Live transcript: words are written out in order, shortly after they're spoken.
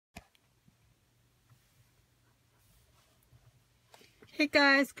Hey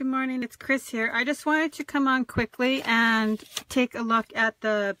guys, good morning. It's Chris here. I just wanted to come on quickly and take a look at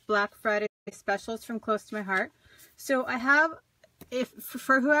the Black Friday specials from Close to My Heart. So I have,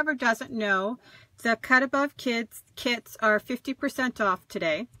 for whoever doesn't know, the Cut Above Kids kits are 50% off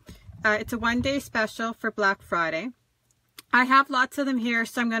today. It's a one-day special for Black Friday. I have lots of them here,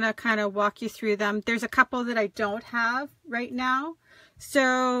 so I'm going to kind of walk you through them. There's a couple that I don't have right now.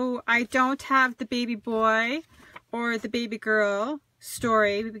 So I don't have the baby boy or the baby girl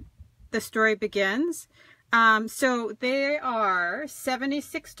story. The story begins. So they are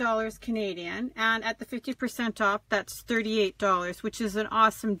 $76 Canadian, and at the 50% off, that's $38, which is an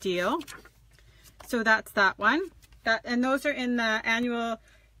awesome deal. So that's that one. And those are in the Annual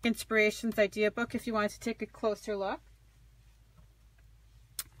Inspirations Idea Book if you want to take a closer look.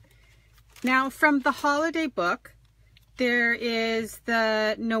 Now from the holiday book, there is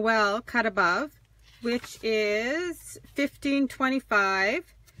the Noel Cut Above, which is $15.25,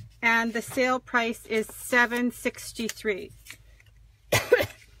 and the sale price is $7.63.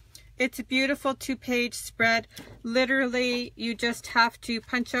 It's a beautiful two-page spread. Literally, you just have to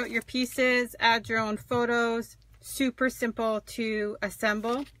punch out your pieces, add your own photos. Super simple to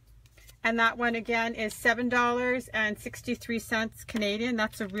assemble. And that one again is $7.63 Canadian.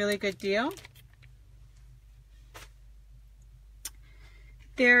 That's a really good deal.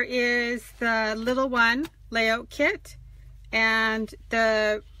 There is the little one layout kit, and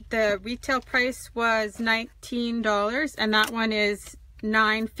the retail price was $19, and that one is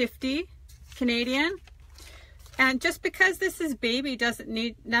 $9.50 Canadian. And just because this is baby doesn't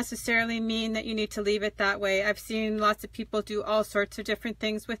necessarily mean that you need to leave it that way. I've seen lots of people do all sorts of different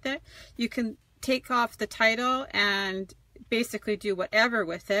things with it. You can take off the title and basically do whatever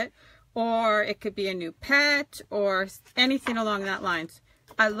with it, or it could be a new pet or anything along that lines.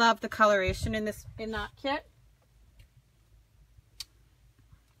 I love the coloration in that kit.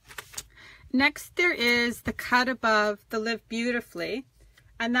 Next there is the Cut Above the Live Beautifully,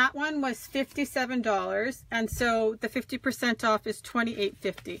 and that one was $57, and so the 50% off is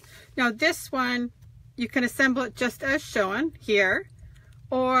 $28.50. Now this one, you can assemble it just as shown here,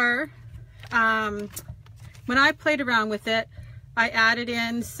 or when I played around with it, I added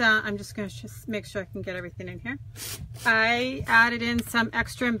in some, I'm just going to make sure I can get everything in here. I added in some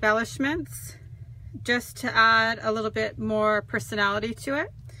extra embellishments just to add a little bit more personality to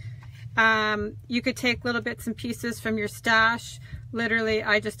it. You could take little bits and pieces from your stash. Literally,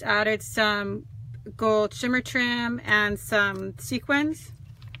 I just added some gold shimmer trim and some sequins.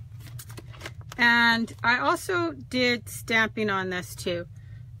 And I also did stamping on this too.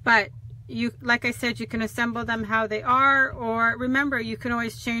 But like I said, you can assemble them how they are, or remember, you can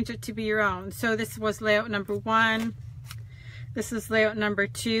always change it to be your own. So this was layout number 1. This is layout number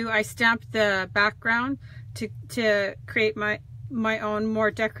 2. I stamped the background to create my own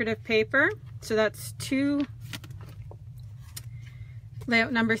more decorative paper. So that's 2.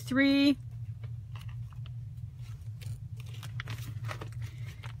 Layout number 3.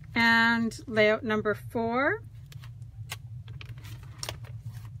 And layout number 4.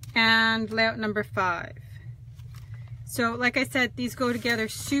 And layout number 5. So like I said, these go together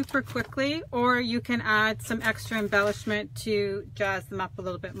super quickly, or you can add some extra embellishment to jazz them up a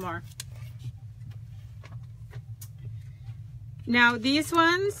little bit more. Now these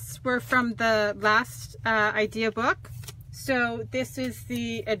ones were from the last idea book. So this is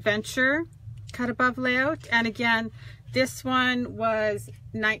the Adventure Cut Above layout, and again, this one was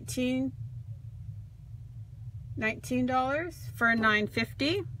 $19 for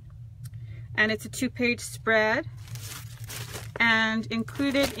 $9.50. And it's a 2-page spread, and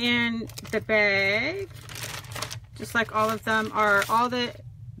included in the bag, just like all of them, are all the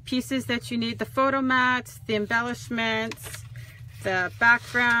pieces that you need: the photo mats, the embellishments, the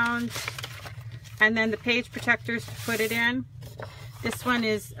background, and then the page protectors to put it in. This one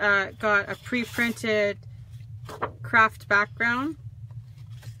is got a pre-printed craft background,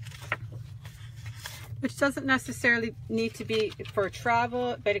 which doesn't necessarily need to be for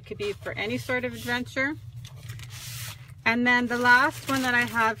travel, but it could be for any sort of adventure. And then the last one that I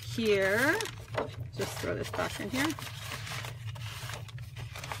have here, just throw this back in here.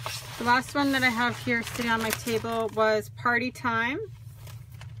 The last one that I have here sitting on my table was Party Time.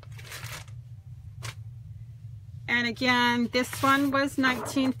 And again, this one was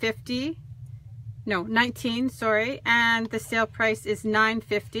 $19, sorry, and the sale price is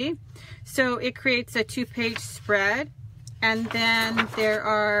 $9.50. So it creates a 2-page spread, and then there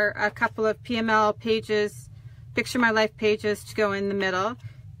are a couple of PML pages, Picture My Life pages, to go in the middle.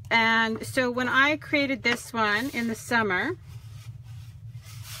 And so when I created this one in the summer,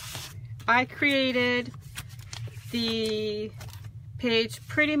 I created the page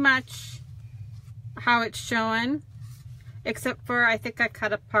pretty much how it's shown, except for I think I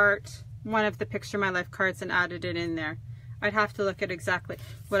cut apart one of the Picture My Life cards and added it in there. I'd have to look at exactly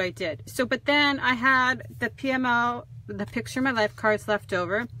what I did. So, but then I had the PML, the Picture My Life cards left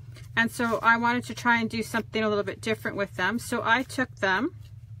over, and so I wanted to try and do something a little bit different with them. So I took them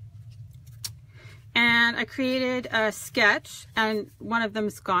and I created a sketch, and one of them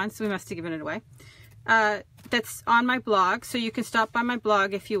is gone, so we must have given it away. That's on my blog, so you can stop by my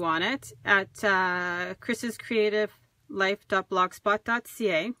blog if you want it at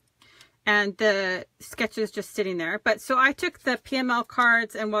chrisscreativelife.blogspot.ca. And the sketch is just sitting there. But so I took the PML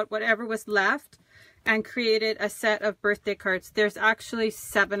cards and whatever was left and created a set of birthday cards. There's actually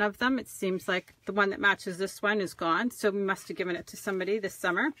 7 of them. It seems like the one that matches this one is gone, so we must have given it to somebody this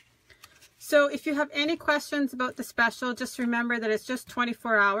summer. So if you have any questions about the special, just remember that it's just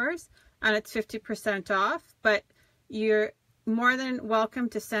 24 hours and it's 50% off. But you're more than welcome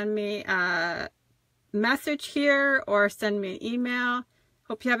to send me a message here or send me an email.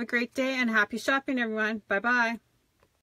 Hope you have a great day and happy shopping, everyone. Bye-bye.